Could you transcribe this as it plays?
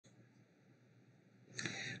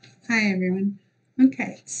Hi everyone.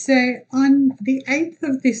 Okay, so on the 8th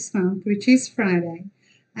of this month, which is Friday,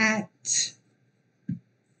 at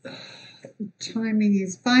timing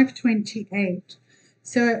is 5:28.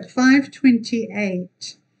 So at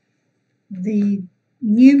 5:28, the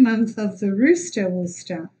new month of the Rooster will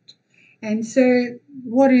start. And so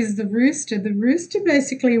what is the Rooster? The Rooster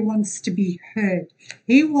basically wants to be heard.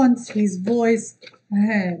 He wants his voice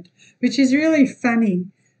heard, which is really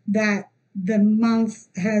funny that the month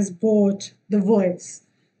has brought The Voice,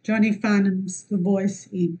 Johnny Farnham's The Voice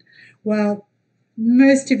in. Well,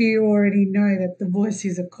 most of you already know that The Voice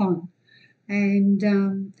is a con. And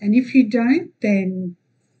if you don't, then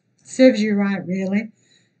serves you right, really.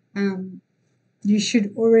 You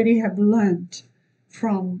should already have learnt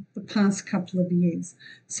from the past couple of years.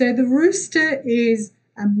 So the rooster is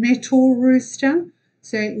a metal rooster.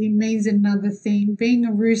 So it means another thing. Being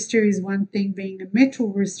a rooster is one thing. Being a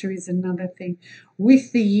metal rooster is another thing.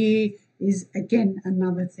 With the year is, again,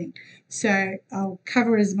 another thing. So I'll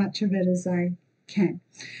cover as much of it as I can.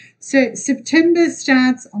 So September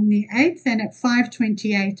starts on the 8th, and at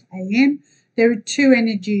 5:28 a.m. there are two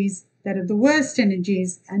energies that are the worst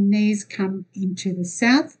energies, and these come into the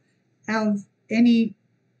south of any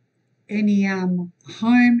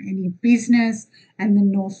home, any business, and the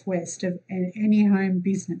northwest of any home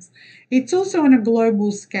business. It's also on a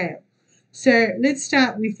global scale. So let's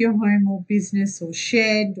start with your home or business or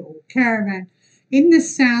shed or caravan. In the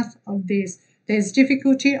south of this, there's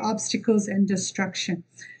difficulty, obstacles, and destruction.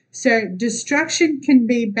 So destruction can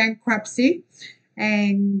be bankruptcy,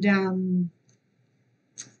 and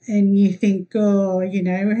you think, oh,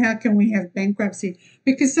 how can we have bankruptcy?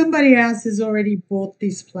 Because somebody else has already bought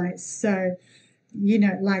this place. So,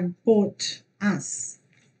 like bought us.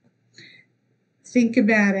 Think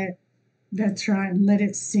about it. That's right. And let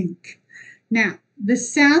it sink. Now, the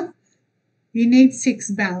south, you need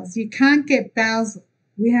 6 bowels. You can't get bowels.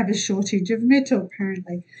 We have a shortage of metal,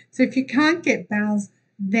 apparently. So if you can't get bowels,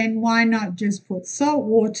 then why not just put salt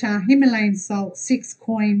water, Himalayan salt, 6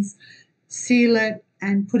 coins, seal it,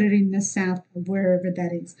 and put it in the south of wherever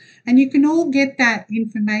that is. And you can all get that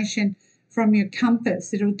information from your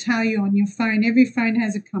compass. It'll tell you on your phone. Every phone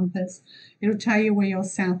has a compass. It'll tell you where your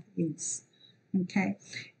south is. Okay.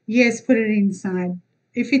 Yes, put it inside.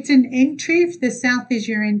 If it's an entry, if the south is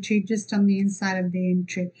your entry, just on the inside of the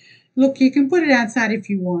entry. Look, you can put it outside if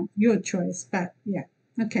you want. Your choice. But, yeah.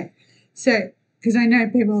 Okay. So, because I know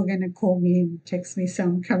people are going to call me and text me, so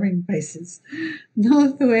I'm covering bases.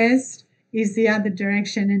 Northwest is the other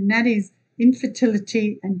direction, and that is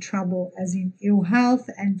infertility and trouble, as in ill health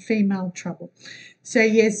and female trouble. So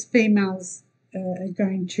yes, females are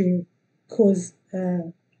going to cause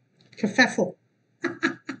kerfuffle.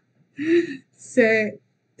 So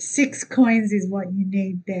 6 coins is what you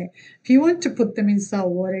need there. If you want to put them in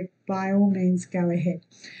salt water, by all means go ahead.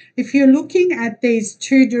 If you're looking at these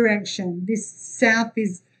two directions, this south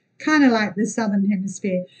is kind of like the southern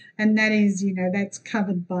hemisphere, and that is, that's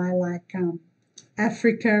covered by like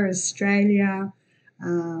Africa, Australia,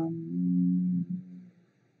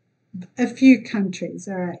 a few countries.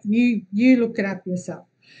 All right, you look it up yourself.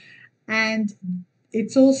 And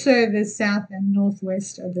it's also the south and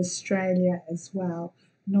northwest of Australia as well,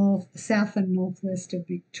 south and northwest of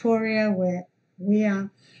Victoria, where we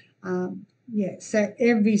are. So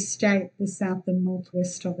every state, the south and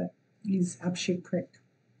northwest of it, is up Ship Creek.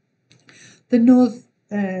 The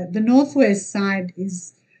northwest side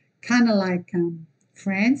is kind of like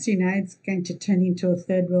France. It's going to turn into a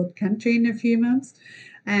third world country in a few months,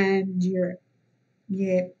 and Europe.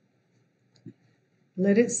 Yeah,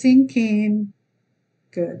 let it sink in.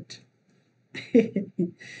 Good.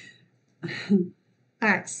 All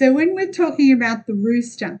right. So when we're talking about the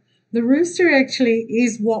rooster actually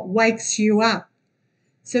is what wakes you up.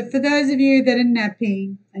 So for those of you that are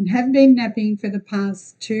napping and have been napping for the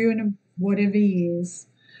past 2 and whatever years,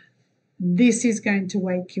 this is going to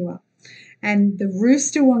wake you up. And the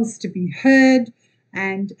rooster wants to be heard.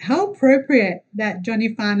 And how appropriate that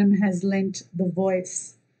Johnny Farnham has lent the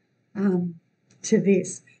voice to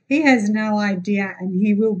this. He has no idea, and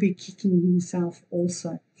he will be kicking himself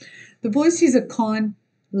also. The voice is a con.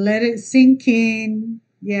 Let it sink in.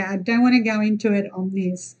 Yeah, I don't want to go into it on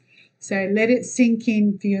this. So let it sink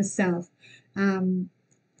in for yourself.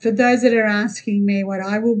 For those that are asking me what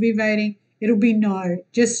I will be voting, it'll be no,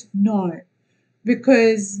 just no.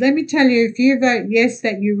 Because let me tell you, if you vote yes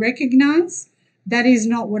that you recognize, that is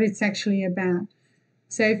not what it's actually about.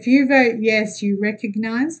 So if you vote yes, you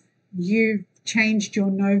recognize, you've changed your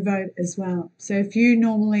no vote as well. So if you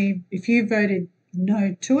voted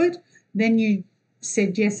no to it, then you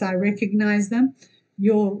said yes, I recognize them,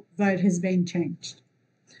 your vote has been changed.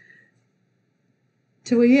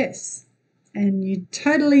 to a yes. And you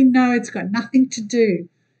totally know it's got nothing to do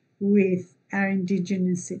with our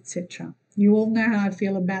Indigenous, etc. You all know how I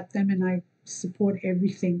feel about them, and I support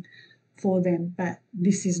everything for them, but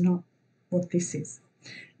this is not what this is.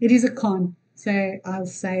 It is a con, so I'll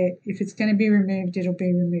say it. If it's going to be removed, it'll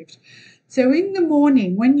be removed. So in the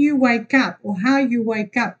morning, when you wake up, or how you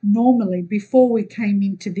wake up normally before we came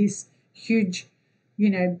into this huge,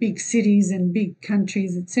 big cities and big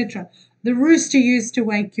countries, etc., the rooster used to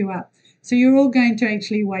wake you up. So you're all going to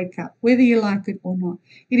actually wake up, whether you like it or not.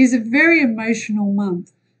 It is a very emotional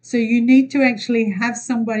month. So you need to actually have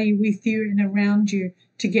somebody with you and around you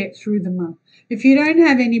to get through the month. If you don't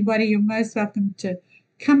have anybody, you're most welcome to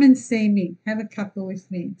come and see me, have a cuppa with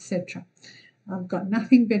me, etc. I've got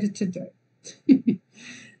nothing better to do.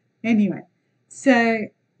 Anyway, so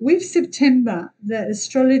with September, the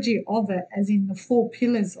astrology of it, as in the 4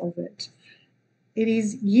 pillars of it, it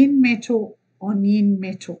is yin metal on yin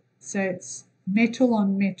metal. So it's metal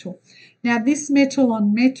on metal. Now, this metal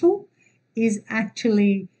on metal is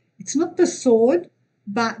actually, it's not the sword,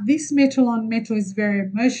 but this metal on metal is very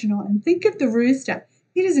emotional. And think of the rooster.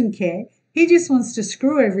 He doesn't care. He just wants to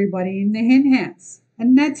screw everybody in the hen house.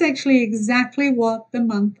 And that's actually exactly what the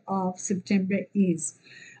month of September is.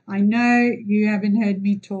 I know you haven't heard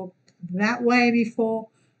me talk that way before,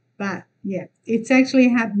 but yeah, it's actually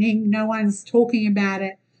happening. No one's talking about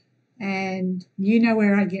it. And you know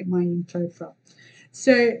where I get my info from.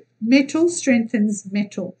 So metal strengthens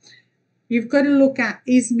metal. You've got to look at,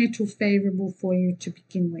 is metal favorable for you to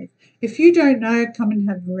begin with? If you don't know, come and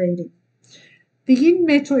have a reading. The yin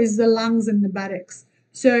metal is the lungs and the buttocks.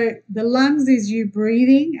 So the lungs is you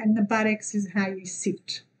breathing, and the buttocks is how you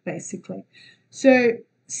sit, basically. So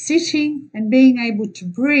sitting and being able to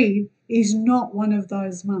breathe is not one of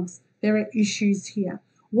those months. There are issues here.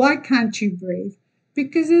 Why can't you breathe?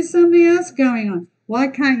 Because there's something else going on. Why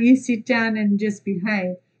can't you sit down and just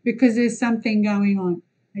behave? Because there's something going on,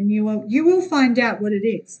 and you will find out what it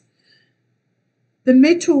is. The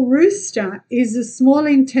metal rooster is the small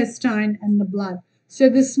intestine and the blood. So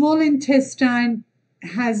the small intestine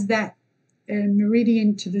has that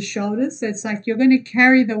meridian to the shoulders. So it's like you're going to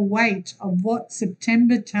carry the weight of what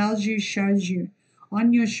September tells you, shows you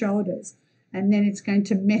on your shoulders. And then it's going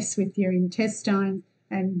to mess with your intestine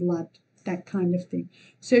and blood, that kind of thing.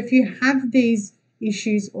 So if you have these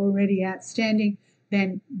issues already outstanding,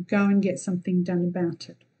 then go and get something done about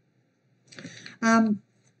it.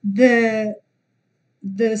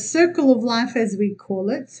 The circle of life, as we call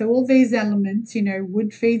it, so all these elements,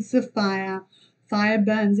 wood feeds the fire, fire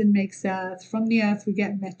burns and makes earth, from the earth we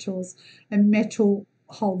get metals, and metal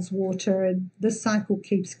holds water, and the cycle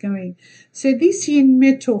keeps going. So this yin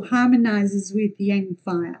metal harmonizes with yang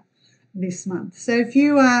fire this month. So if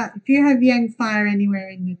you have yang fire anywhere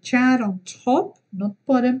in the chart, on top, not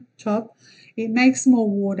bottom, top, it makes more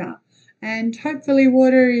water, and hopefully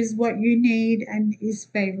water is what you need and is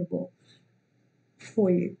favorable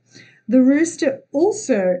for you. The rooster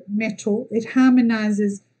also metal, it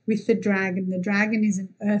harmonizes with the dragon. The dragon is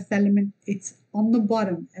an earth element. It's on the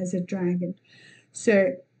bottom as a dragon.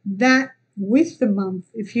 So that with the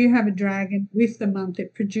month, if you have a dragon with the month,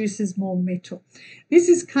 it produces more metal. This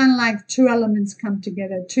is kind of like two elements come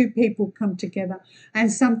together, two people come together,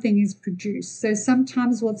 and something is produced. So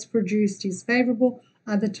sometimes what's produced is favorable,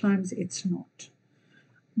 other times it's not.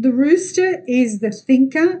 The rooster is the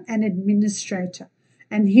thinker and administrator,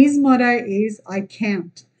 and his motto is, I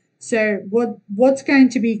count. So what's going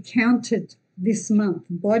to be counted this month?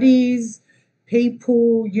 Bodies,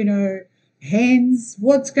 people, hens,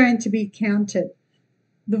 what's going to be counted?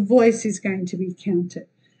 The voice is going to be counted.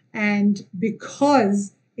 And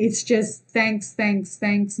because it's just thanks, thanks,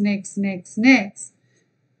 thanks, next, next, next,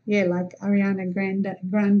 yeah, like Ariana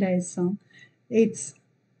Grande's song, it's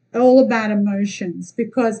all about emotions,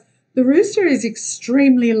 because the rooster is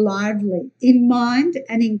extremely lively in mind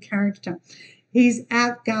and in character. He's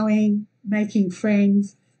outgoing, making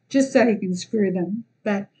friends, just so he can screw them.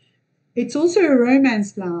 But it's also a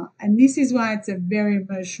romance flower, and this is why it's a very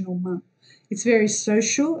emotional month. It's very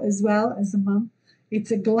social as well as a month.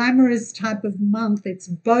 It's a glamorous type of month. It's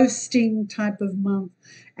boasting type of month,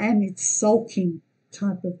 and it's sulking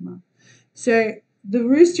type of month. So the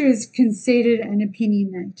rooster is conceited and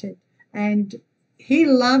opinionated, and he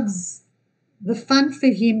loves, the fun for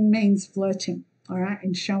him means flirting, all right,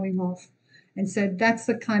 and showing off. And so that's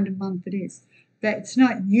the kind of month it is. But it's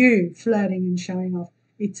not you flirting and showing off,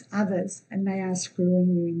 it's others, and they are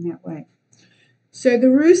screwing you in that way. So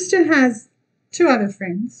the rooster has two other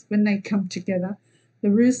friends when they come together.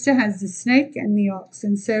 The rooster has the snake and the ox.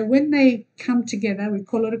 And so when they come together, we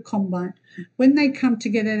call it a combine. When they come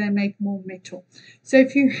together, they make more metal. So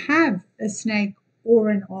if you have a snake or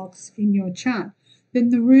an ox in your chart, then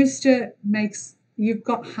the rooster makes, you've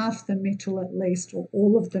got half the metal at least, or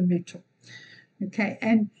all of the metal. Okay,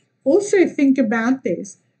 and also think about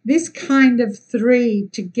this kind of three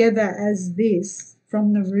together as this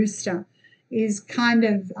from the rooster is kind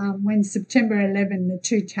of when September 11 the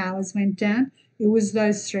two towers went down, it was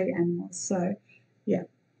those three animals. So yeah,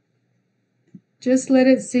 just let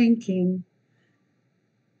it sink in.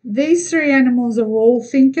 These three animals are all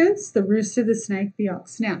thinkers: the rooster, the snake, the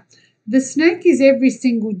ox. Now the snake is every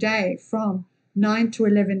single day from 9 to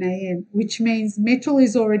 11 a.m., which means metal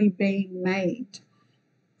is already being made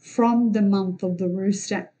from the month of the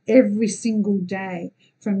rooster every single day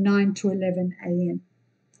from 9 to 11 a.m.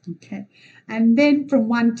 Okay, and then from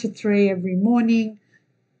 1 to 3 every morning,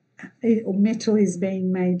 metal is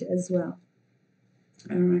being made as well.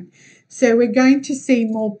 All right, so we're going to see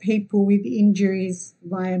more people with injuries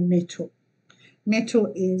via metal.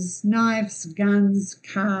 Metal is knives, guns,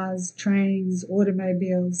 cars, trains,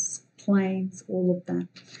 automobiles, planes, all of that.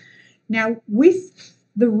 Now, with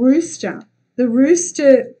the rooster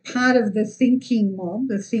part of the thinking mob,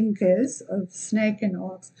 the thinkers of snake and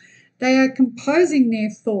ox, they are composing their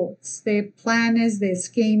thoughts. They're planners, they're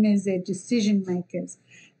schemers, they're decision makers.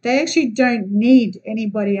 They actually don't need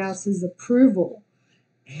anybody else's approval.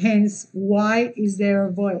 Hence, why is there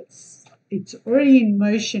a voice? It's already in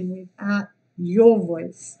motion without your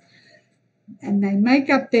voice. And they make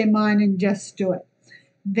up their mind and just do it.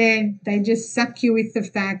 Then they just suck you with the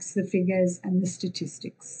facts, the figures, and the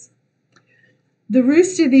statistics. The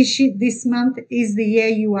rooster this month is the air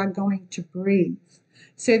you are going to breathe.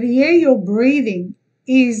 So the air you're breathing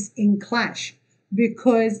is in clash,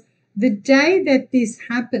 because the day that this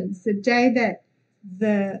happens, the day that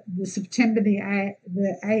the September the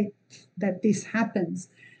 8th that this happens,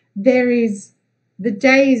 the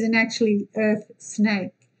day is an actually earth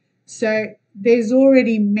snake. So there's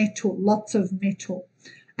already metal, lots of metal.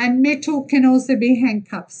 And metal can also be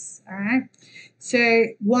handcuffs, all right? So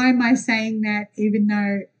why am I saying that, even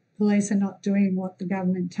though police are not doing what the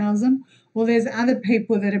government tells them? Well, there's other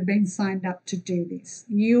people that have been signed up to do this.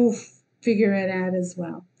 You'll figure it out as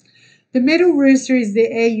well. The metal rooster is the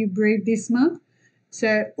air you breathe this month.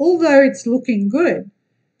 So although it's looking good,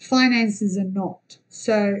 finances are not.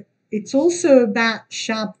 So it's also about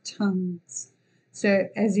sharp tongues. So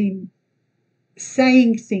as in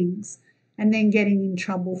saying things and then getting in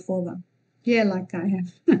trouble for them. Yeah, like I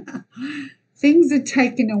have. Things are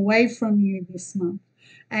taken away from you this month,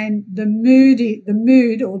 and the mood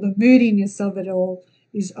or the moodiness of it all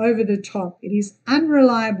is over the top. It is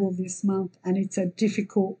unreliable this month, and it's a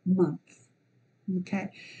difficult month.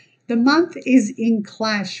 Okay, the month is in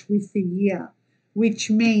clash with the year, which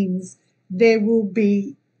means there will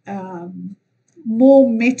be more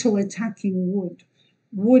metal attacking wood.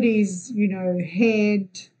 Wood is, head,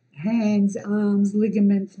 hands, arms,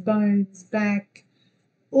 ligaments, bones, back,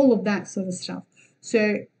 all of that sort of stuff.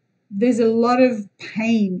 So there's a lot of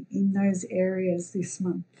pain in those areas this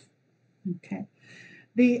month. Okay.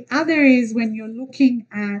 The other is when you're looking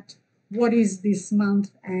at what is this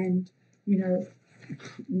month and,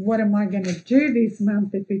 what am I going to do this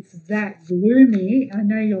month if it's that gloomy? I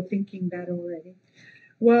know you're thinking that already.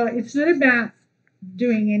 Well, it's not about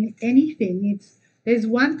doing anything. There's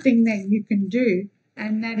one thing that you can do,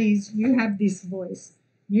 and that is you have this voice.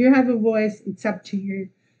 You have a voice. It's up to you.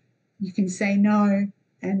 You can say no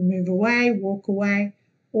and move away, walk away,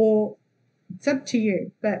 or it's up to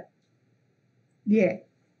you. But yeah,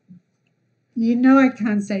 I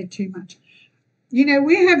can't say too much.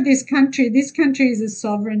 We have this country. This country is a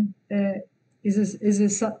sovereign.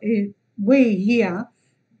 We here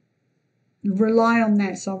rely on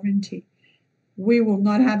that sovereignty. We will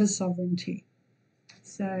not have a sovereignty.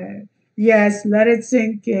 So yes, let it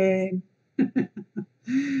sink in.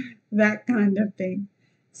 That kind of thing.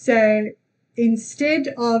 So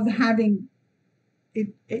instead of having it,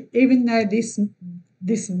 even though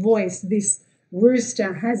this voice, this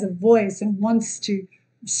rooster has a voice and wants to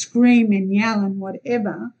scream and yell and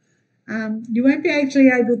whatever, you won't be actually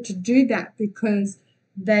able to do that, because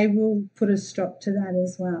they will put a stop to that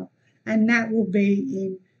as well. And that will be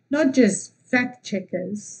in not just fact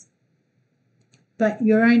checkers, but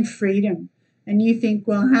your own freedom. And you think,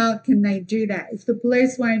 well, how can they do that? If the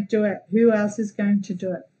police won't do it, who else is going to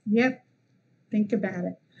do it? Yep, think about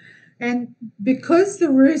it. And because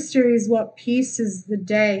the rooster is what pierces the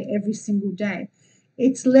day every single day,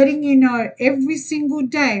 it's letting you know every single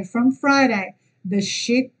day from Friday the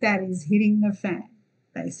shit that is hitting the fan,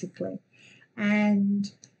 basically.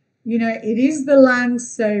 And, it is the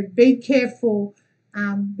lungs, so be careful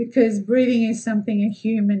because breathing is something a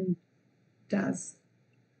human does.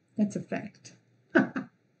 That's a fact. All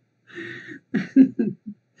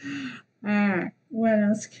right, what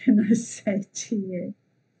else can I say to you?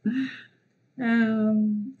 All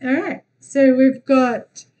right, so we've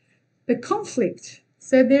got the conflict.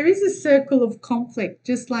 So there is a circle of conflict,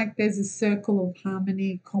 just like there's a circle of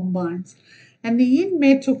harmony combines. And the yin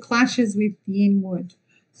metal clashes with yin wood.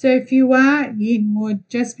 So if you are yin wood,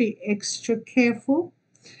 just be extra careful.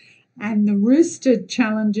 And the rooster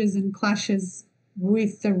challenges and clashes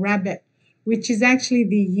with the rabbit, which is actually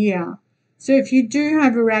the year. So if you do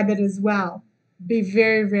have a rabbit as well, be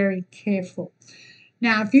very, very careful.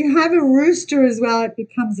 Now, if you have a rooster as well, it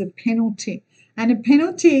becomes a penalty. And a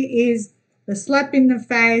penalty is the slap in the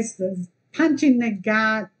face, the punch in the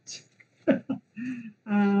gut.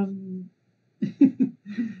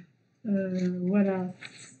 What else?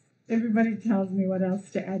 Everybody tells me what else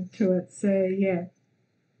to add to it. So, yeah.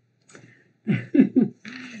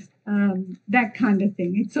 That kind of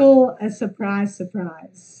thing. It's all a surprise,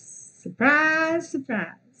 surprise. Surprise,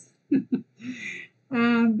 surprise.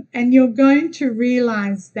 And you're going to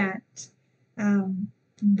realize that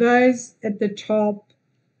those at the top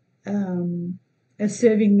are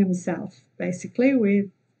serving themselves basically with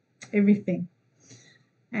everything.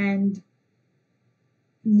 And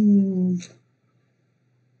you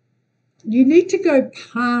need to go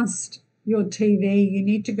past your TV, you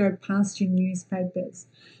need to go past your newspapers.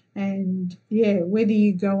 And yeah, whether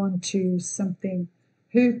you go onto something,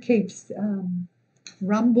 who keeps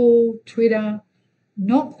Rumble, Twitter,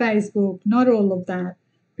 not Facebook, not all of that,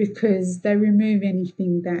 because they remove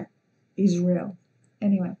anything that is real.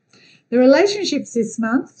 Anyway, the relationships this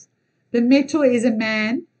month, the metal is a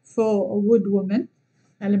man for a wood woman,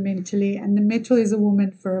 elementally, and the metal is a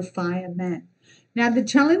woman for a fire man. Now, the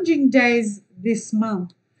challenging days this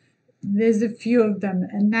month, there's a few of them,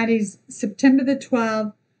 and that is September the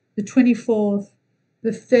 12th, the 24th, the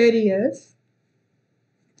 30th,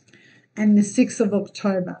 and the 6th of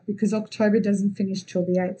October, because October doesn't finish till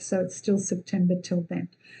the 8th, so it's still September till then.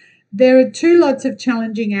 There are 2 lots of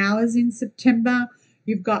challenging hours in September.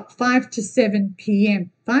 You've got 5 to 7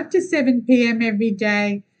 p.m. 5 to 7 p.m. every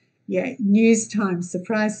day. Yeah, news time.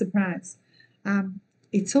 Surprise, surprise.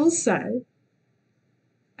 It's also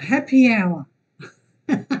happy hour.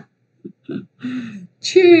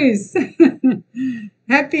 Choose.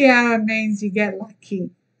 Happy hour means you get lucky.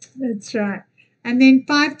 That's right. And then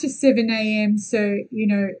 5 to 7 a.m. So,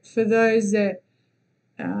 for those that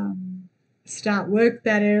start work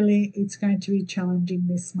that early, it's going to be challenging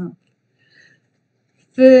this month.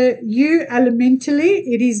 For you, elementally,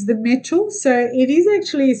 it is the metal. So it is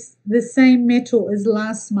actually the same metal as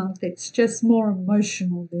last month. It's just more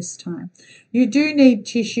emotional this time. You do need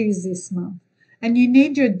tissues this month. And you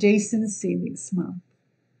need your decency this month.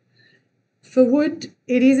 For wood,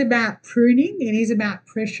 it is about pruning. It is about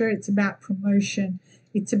pressure. It's about promotion.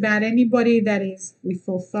 It's about anybody that is with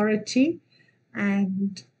authority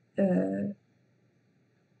and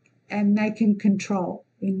they can control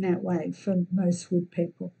in that way for most wood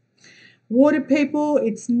people. Water people,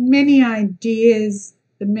 it's many ideas.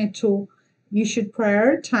 The metal, you should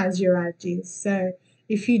prioritize your ideas. So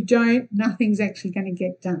if you don't, nothing's actually going to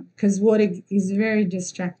get done because water is very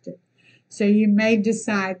distracted. So you may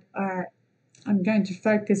decide, all right, I'm going to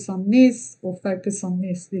focus on this or focus on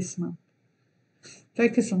this month.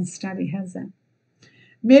 Focus on study, how's that?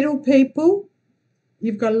 Metal people,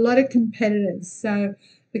 you've got a lot of competitors. So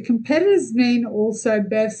the competitors mean also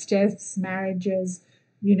births, deaths, marriages,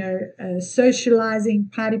 socializing,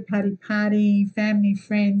 party, family,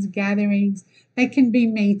 friends, gatherings. They can be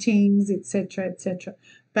meetings, etc., etc.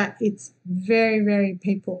 But it's very, very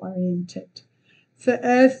people-oriented. For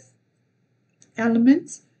earth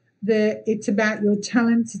elements, it's about your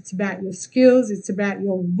talents, it's about your skills, it's about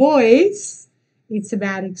your voice, it's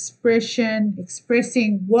about expression,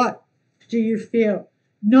 expressing what do you feel,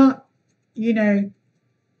 not,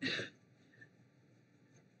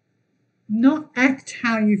 not act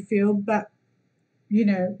how you feel, but,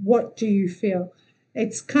 what do you feel?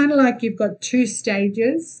 It's kind of like you've got 2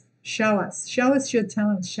 stages. Show us your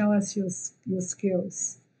talents, show us your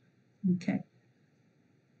skills. Okay.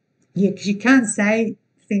 Yeah, because you can't say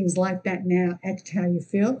things like that now, act how you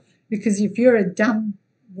feel, because if you're a dumb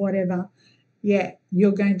whatever, yeah,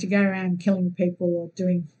 you're going to go around killing people or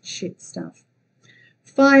doing shit stuff.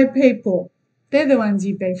 Fire people, they're the ones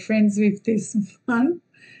you be friends with this month.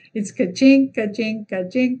 It's ka-ching, ka-ching,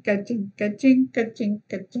 ka-ching, ka-ching, ka-ching, ka-ching,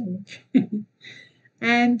 ka-ching.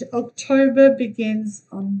 And October begins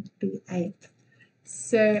on the 8th.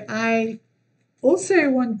 So I also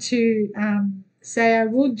want to say I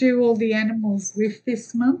will do all the animals with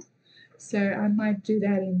this month, so I might do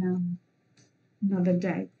that in another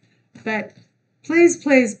day. But please,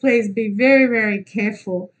 please, please be very, very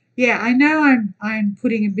careful. Yeah, I know I'm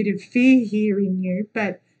putting a bit of fear here in you,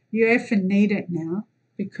 but you effing need it now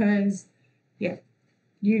because yeah,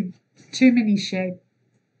 you too many sheep.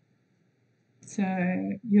 So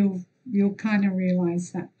you'll kind of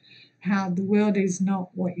realize that how the world is not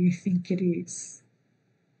what you think it is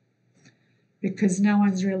because no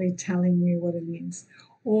one's really telling you what it is.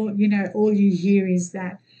 Or all you hear is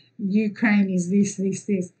that Ukraine is this, this,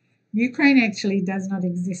 this. Ukraine actually does not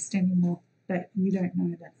exist anymore, but you don't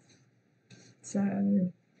know that.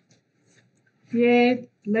 So yeah,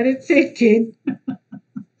 let it sink in.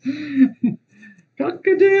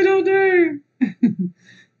 Cock-a-doodle-doo.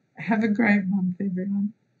 Have a great month,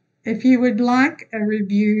 everyone. If you would like a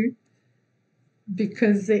review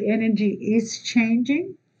because the energy is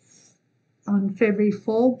changing on February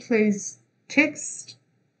 4, please text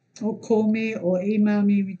or call me or email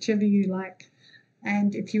me, whichever you like.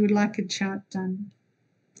 And if you would like a chart done,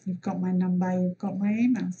 you've got my number, you've got my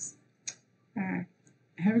emails. All right.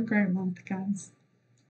 Have a great month, guys.